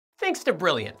Thanks to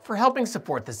Brilliant for helping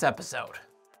support this episode.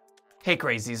 Hey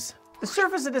Crazies, the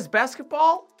surface of this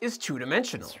basketball is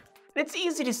two-dimensional, and it's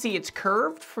easy to see it's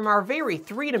curved from our very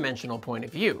three-dimensional point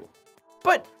of view.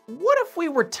 But what if we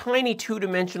were tiny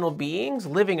two-dimensional beings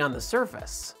living on the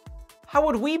surface? How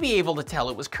would we be able to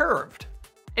tell it was curved?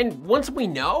 And once we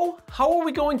know, how are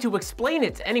we going to explain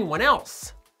it to anyone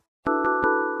else?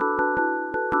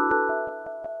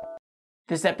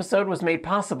 This episode was made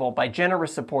possible by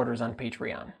generous supporters on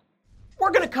Patreon. We're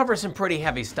gonna cover some pretty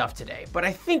heavy stuff today, but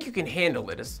I think you can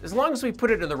handle it as long as we put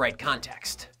it in the right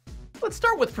context. Let's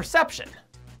start with perception.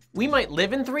 We might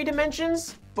live in 3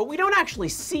 dimensions, but we don't actually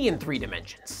see in 3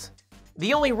 dimensions.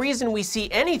 The only reason we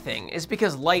see anything is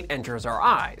because light enters our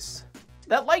eyes.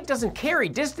 That light doesn't carry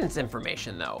distance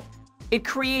information though. It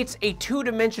creates a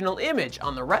 2-dimensional image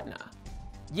on the retina.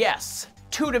 Yes,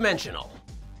 2-dimensional.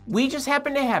 We just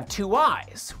happen to have 2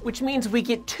 eyes, which means we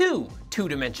get 2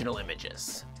 2-dimensional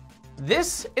images.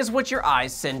 This is what your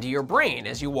eyes send to your brain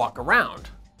as you walk around.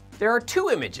 There are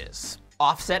 2 images,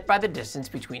 offset by the distance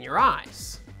between your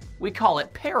eyes. We call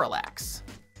it parallax.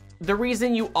 The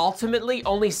reason you ultimately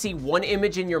only see 1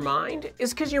 image in your mind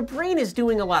is because your brain is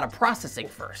doing a lot of processing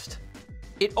first.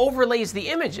 It overlays the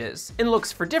images and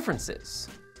looks for differences.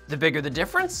 The bigger the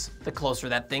difference, the closer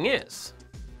that thing is.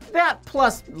 That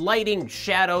plus lighting,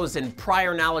 shadows, and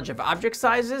prior knowledge of object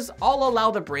sizes all allow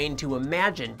the brain to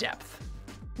imagine depth.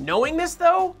 Knowing this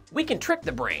though, we can trick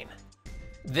the brain.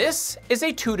 This is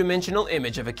a 2-dimensional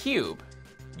image of a cube.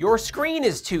 Your screen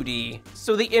is 2D,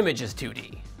 so the image is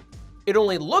 2D. It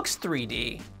only looks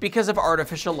 3D because of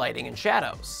artificial lighting and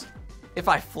shadows. If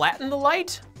I flatten the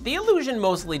light, the illusion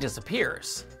mostly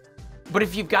disappears. But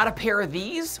if you've got a pair of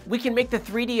these, we can make the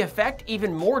 3D effect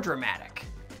even more dramatic.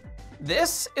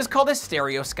 This is called a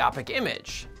stereoscopic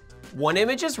image. One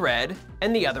image is red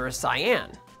and the other is cyan.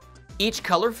 Each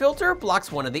color filter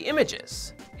blocks one of the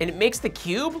images, and it makes the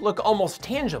cube look almost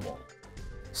tangible.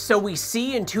 So we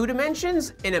see in 2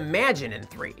 dimensions and imagine in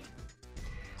 3.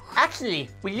 Actually,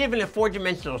 we live in a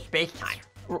 4-dimensional space-time.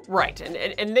 Right,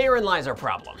 and therein lies our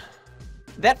problem.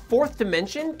 That 4th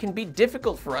dimension can be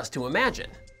difficult for us to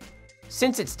imagine.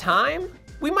 Since it's time,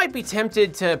 we might be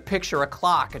tempted to picture a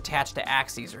clock attached to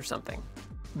axes or something.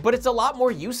 But it's a lot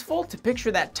more useful to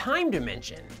picture that time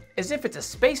dimension as if it's a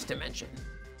space dimension.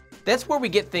 That's where we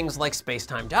get things like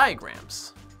space-time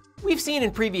diagrams. We've seen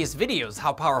in previous videos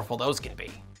how powerful those can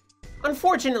be.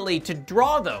 Unfortunately, to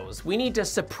draw those, we need to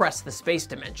suppress the space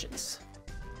dimensions.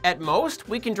 At most,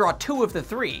 we can draw 2 of the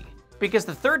 3, because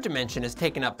the 3rd dimension is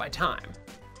taken up by time.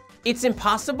 It's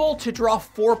impossible to draw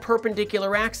 4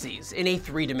 perpendicular axes in a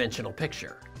 3-dimensional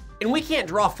picture. And we can't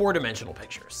draw 4-dimensional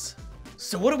pictures.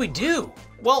 So what do?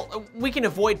 Well, we can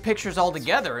avoid pictures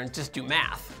altogether and just do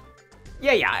math.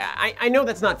 I know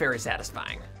that's not very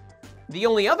satisfying. The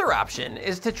only other option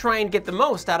is to try and get the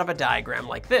most out of a diagram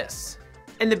like this.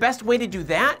 And the best way to do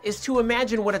that is to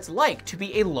imagine what it's like to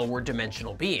be a lower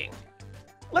dimensional being.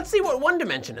 Let's see what 1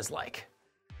 dimension is like.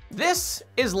 This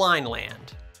is line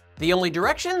land. The only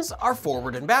directions are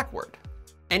forward and backward.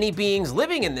 Any beings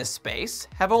living in this space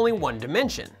have only 1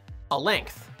 dimension, a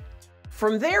length.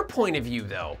 From their point of view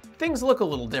though, things look a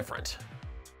little different.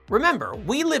 Remember,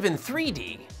 we live in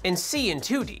 3D and see in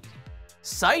 2D.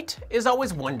 Sight is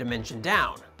always 1 dimension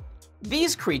down.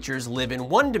 These creatures live in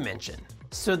 1 dimension,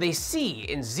 so they see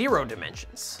in 0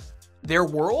 dimensions. Their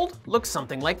world looks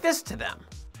something like this to them.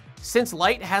 Since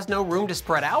light has no room to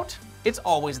spread out, it's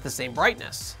always the same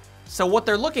brightness. So what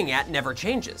they're looking at never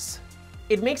changes.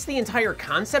 It makes the entire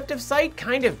concept of sight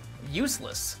kind of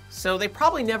useless, so they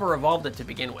probably never evolved it to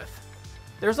begin with.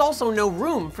 There's also no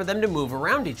room for them to move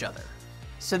around each other.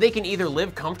 So they can either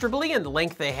live comfortably in the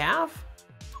length they have,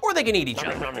 or they can eat each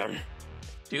other.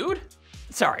 Dude?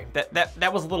 Sorry,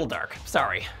 that was a little dark,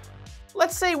 sorry.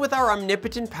 Let's say with our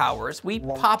omnipotent powers, we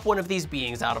pop one of these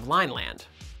beings out of line land.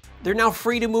 They're now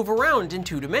free to move around in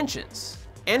 2 dimensions,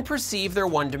 and perceive their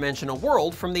 1-dimensional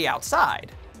world from the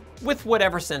outside, with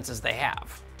whatever senses they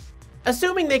have.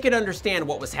 Assuming they could understand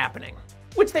what was happening,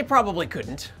 which they probably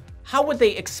couldn't, how would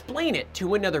they explain it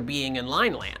to another being in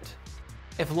line land?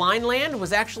 If line land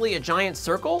was actually a giant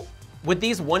circle, would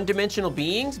these 1-dimensional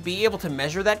beings be able to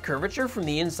measure that curvature from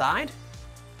the inside?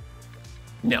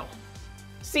 No.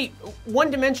 See,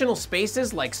 1-dimensional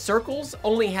spaces like circles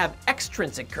only have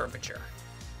extrinsic curvature.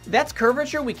 That's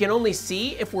curvature we can only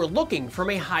see if we're looking from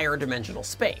a higher dimensional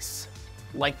space,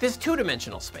 like this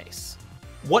 2-dimensional space.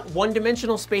 What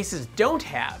 1-dimensional spaces don't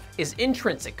have is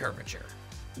intrinsic curvature.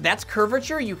 That's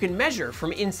curvature you can measure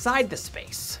from inside the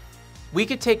space. We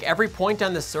could take every point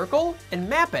on this circle and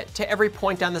map it to every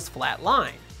point on this flat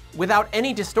line, without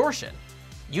any distortion.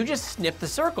 You just snip the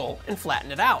circle and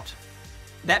flatten it out.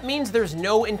 That means there's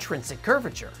no intrinsic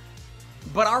curvature.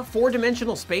 But our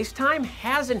four-dimensional space-time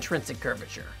has intrinsic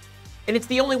curvature, and it's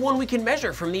the only one we can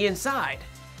measure from the inside.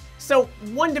 So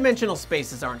one-dimensional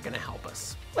spaces aren't going to help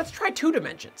us. Let's try 2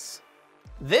 dimensions.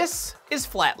 This is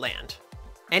Flatland.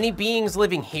 Any beings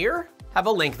living here have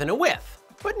a length and a width,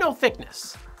 but no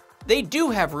thickness. They do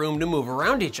have room to move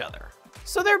around each other,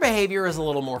 so their behavior is a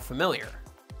little more familiar.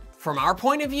 From our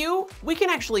point of view, we can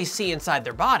actually see inside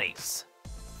their bodies.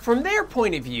 From their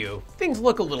point of view, things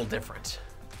look a little different.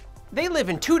 They live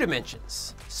in 2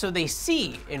 dimensions, so they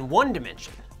see in 1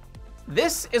 dimension.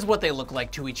 This is what they look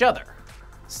like to each other.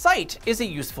 Sight is a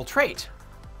useful trait.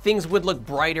 Things would look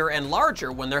brighter and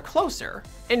larger when they're closer,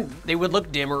 and they would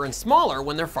look dimmer and smaller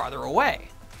when they're farther away.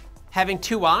 Having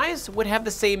 2 eyes would have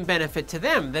the same benefit to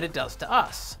them that it does to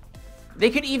us. They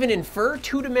could even infer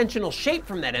 2-dimensional shape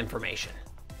from that information.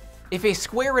 If a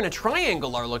square and a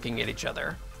triangle are looking at each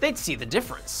other, they'd see the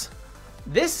difference.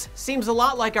 This seems a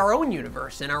lot like our own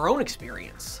universe and our own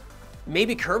experience.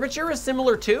 Maybe curvature is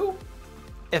similar too?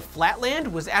 If Flatland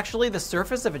was actually the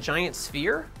surface of a giant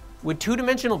sphere, would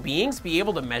 2-dimensional beings be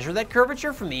able to measure that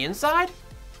curvature from the inside?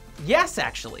 Yes,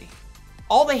 actually.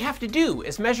 All they have to do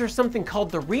is measure something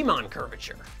called the Riemann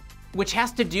curvature, which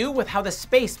has to do with how the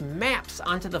space maps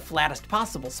onto the flattest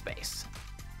possible space.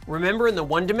 Remember in the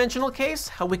one-dimensional case,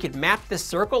 how we could map this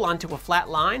circle onto a flat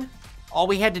line? All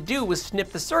we had to do was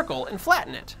snip the circle and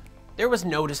flatten it. There was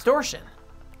no distortion.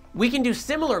 We can do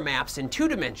similar maps in 2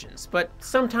 dimensions, but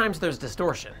sometimes there's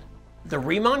distortion. The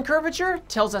Riemann curvature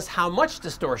tells us how much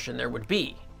distortion there would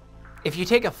be. If you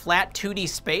take a flat 2D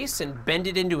space and bend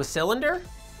it into a cylinder,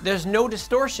 there's no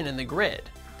distortion in the grid.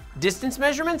 Distance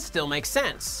measurements still make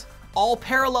sense. All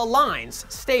parallel lines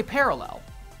stay parallel.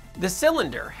 The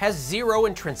cylinder has 0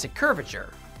 intrinsic curvature,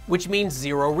 which means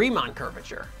 0 Riemann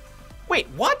curvature. Wait,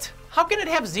 what? How can it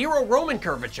have 0 Roman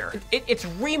curvature? It's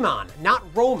Riemann, not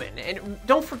Roman. And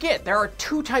don't forget, there are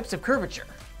 2 types of curvature.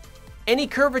 Any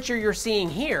curvature you're seeing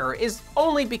here is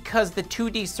only because the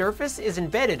 2D surface is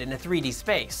embedded in a 3D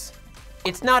space.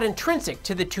 It's not intrinsic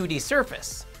to the 2D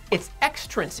surface. It's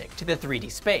extrinsic to the 3D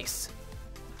space.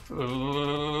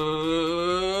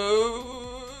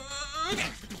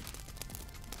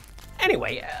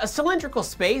 Anyway, a cylindrical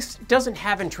space doesn't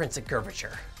have intrinsic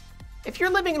curvature. If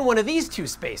you're living in one of these 2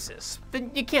 spaces,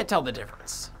 then you can't tell the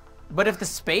difference. But if the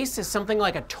space is something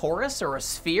like a torus or a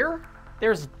sphere,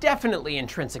 there's definitely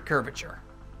intrinsic curvature.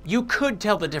 You could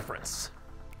tell the difference.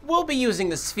 We'll be using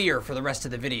the sphere for the rest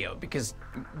of the video because,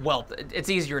 well, it's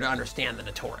easier to understand than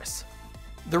a torus.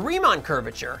 The Riemann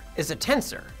curvature is a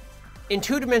tensor. In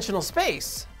 2-dimensional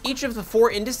space, each of the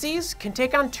 4 indices can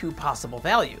take on 2 possible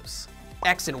values.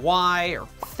 X and Y, or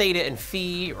theta and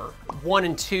phi, or 1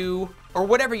 and 2, or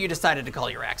whatever you decided to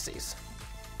call your axes.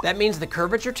 That means the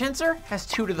curvature tensor has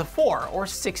 2 to the 4, or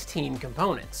 16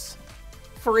 components.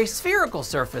 For a spherical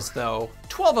surface, though,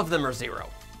 12 of them are 0.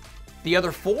 The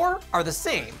other 4 are the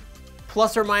same,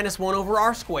 plus or minus 1 over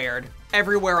r squared,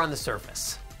 everywhere on the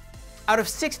surface. Out of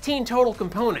 16 total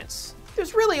components,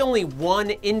 there's really only 1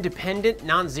 independent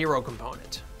non-zero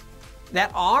component.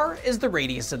 That r is the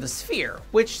radius of the sphere,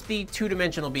 which the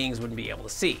 2-dimensional beings wouldn't be able to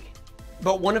see.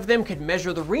 But one of them could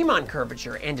measure the Riemann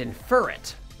curvature and infer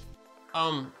it.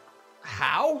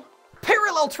 How?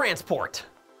 Parallel transport!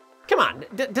 Come on,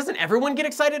 doesn't everyone get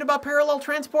excited about parallel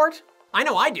transport? I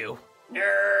know I do.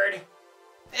 Nerd!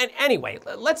 And anyway,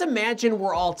 let's imagine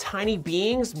we're all tiny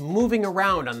beings moving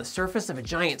around on the surface of a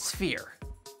giant sphere.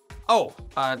 Oh,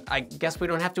 I guess we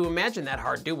don't have to imagine that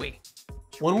hard, do we?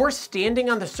 When we're standing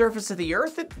on the surface of the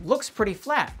Earth, it looks pretty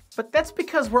flat, but that's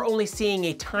because we're only seeing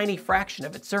a tiny fraction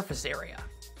of its surface area.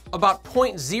 About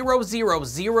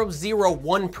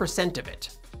 0.00001% of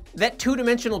it. That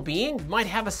 2-dimensional being might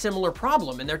have a similar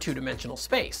problem in their 2-dimensional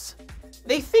space.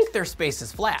 They think their space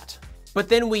is flat, but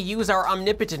then we use our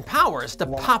omnipotent powers to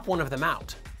pop one of them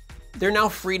out. They're now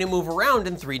free to move around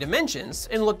in 3 dimensions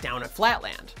and look down at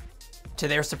Flatland. To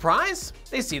their surprise,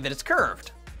 they see that it's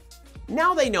curved.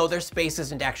 Now they know their space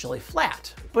isn't actually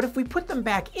flat, but if we put them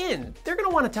back in, they're gonna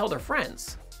want to tell their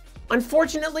friends.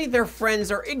 Unfortunately, their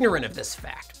friends are ignorant of this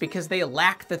fact because they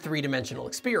lack the 3-dimensional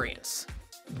experience.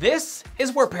 This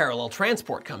is where parallel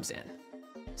transport comes in.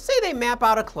 Say they map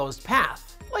out a closed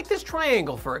path, like this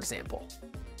triangle for example,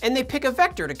 and they pick a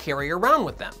vector to carry around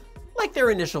with them, like their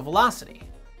initial velocity.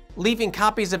 Leaving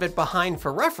copies of it behind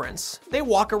for reference, they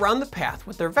walk around the path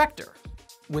with their vector.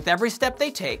 With every step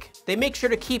they take, they make sure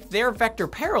to keep their vector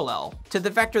parallel to the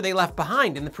vector they left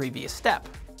behind in the previous step.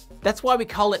 That's why we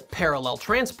call it parallel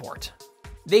transport.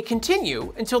 They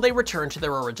continue until they return to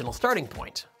their original starting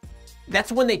point.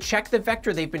 That's when they check the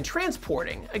vector they've been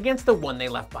transporting against the one they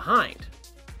left behind.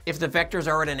 If the vectors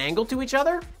are at an angle to each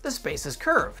other, the space is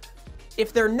curved.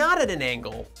 If they're not at an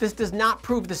angle, this does not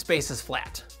prove the space is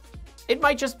flat. It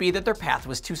might just be that their path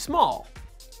was too small.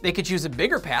 They could choose a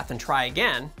bigger path and try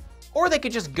again, or they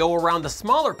could just go around the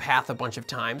smaller path a bunch of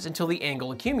times until the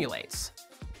angle accumulates.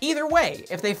 Either way,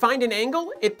 if they find an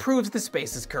angle, it proves the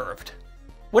space is curved.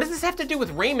 What does this have to do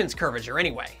with Raymond's curvature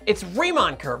anyway? It's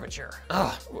Riemann curvature.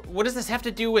 Ugh, what does this have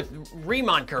to do with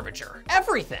Riemann curvature?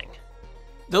 Everything.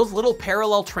 Those little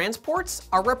parallel transports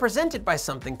are represented by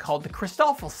something called the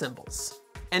Christoffel symbols,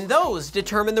 and those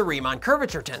determine the Riemann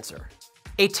curvature tensor.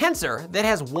 A tensor that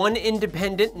has one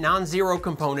independent non-zero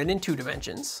component in 2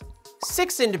 dimensions,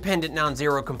 6 independent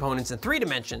non-zero components in 3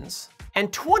 dimensions,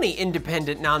 and 20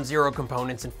 independent non-zero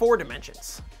components in 4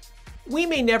 dimensions. We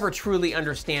may never truly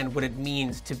understand what it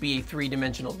means to be a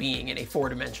 3-dimensional being in a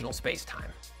 4-dimensional spacetime.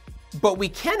 But we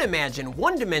can imagine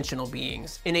 1-dimensional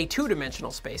beings in a 2-dimensional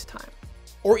spacetime,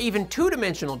 or even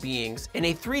 2-dimensional beings in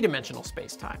a 3-dimensional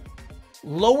spacetime.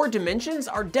 Lower dimensions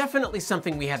are definitely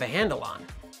something we have a handle on.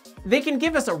 They can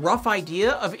give us a rough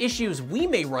idea of issues we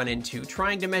may run into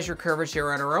trying to measure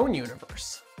curvature in our own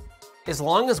universe. As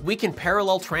long as we can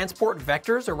parallel transport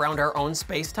vectors around our own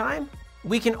spacetime,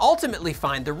 we can ultimately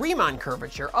find the Riemann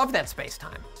curvature of that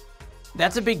spacetime.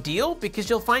 That's a big deal because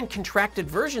you'll find contracted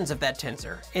versions of that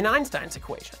tensor in Einstein's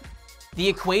equation. The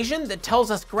equation that tells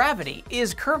us gravity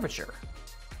is curvature.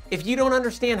 If you don't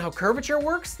understand how curvature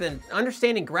works, then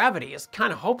understanding gravity is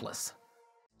kind of hopeless.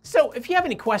 So if you have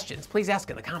any questions, please ask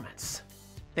in the comments.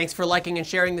 Thanks for liking and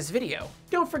sharing this video.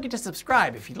 Don't forget to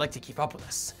subscribe if you'd like to keep up with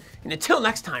us. And until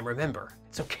next time, remember,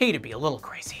 it's okay to be a little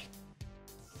crazy.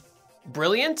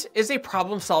 Brilliant is a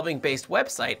problem-solving based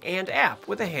website and app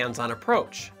with a hands-on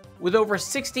approach, with over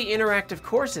 60 interactive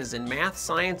courses in math,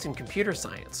 science, and computer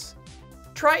science.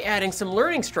 Try adding some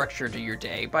learning structure to your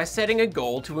day by setting a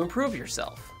goal to improve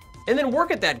yourself, and then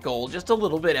work at that goal just a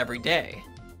little bit every day.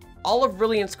 All of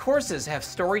Brilliant's courses have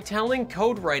storytelling,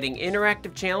 code writing,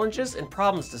 interactive challenges, and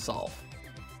problems to solve.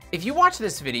 If you watch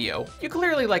this video, you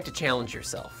clearly like to challenge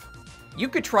yourself. You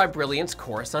could try Brilliant's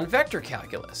course on vector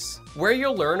calculus, where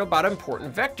you'll learn about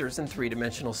important vectors in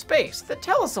 3-dimensional space that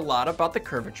tell us a lot about the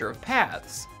curvature of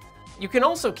paths. You can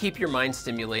also keep your mind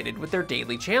stimulated with their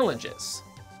daily challenges.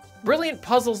 Brilliant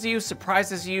puzzles you,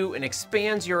 surprises you, and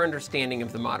expands your understanding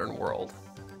of the modern world.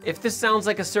 If this sounds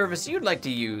like a service you'd like to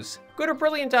use, go to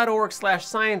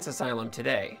brilliant.org/scienceasylum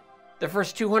today. The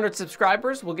first 200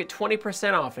 subscribers will get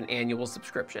 20% off an annual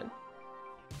subscription.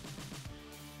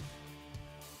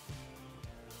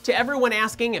 To everyone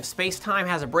asking if space-time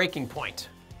has a breaking point,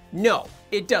 no,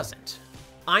 it doesn't.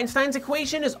 Einstein's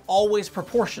equation is always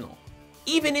proportional,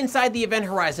 even inside the event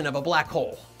horizon of a black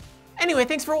hole. Anyway,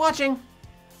 thanks for watching.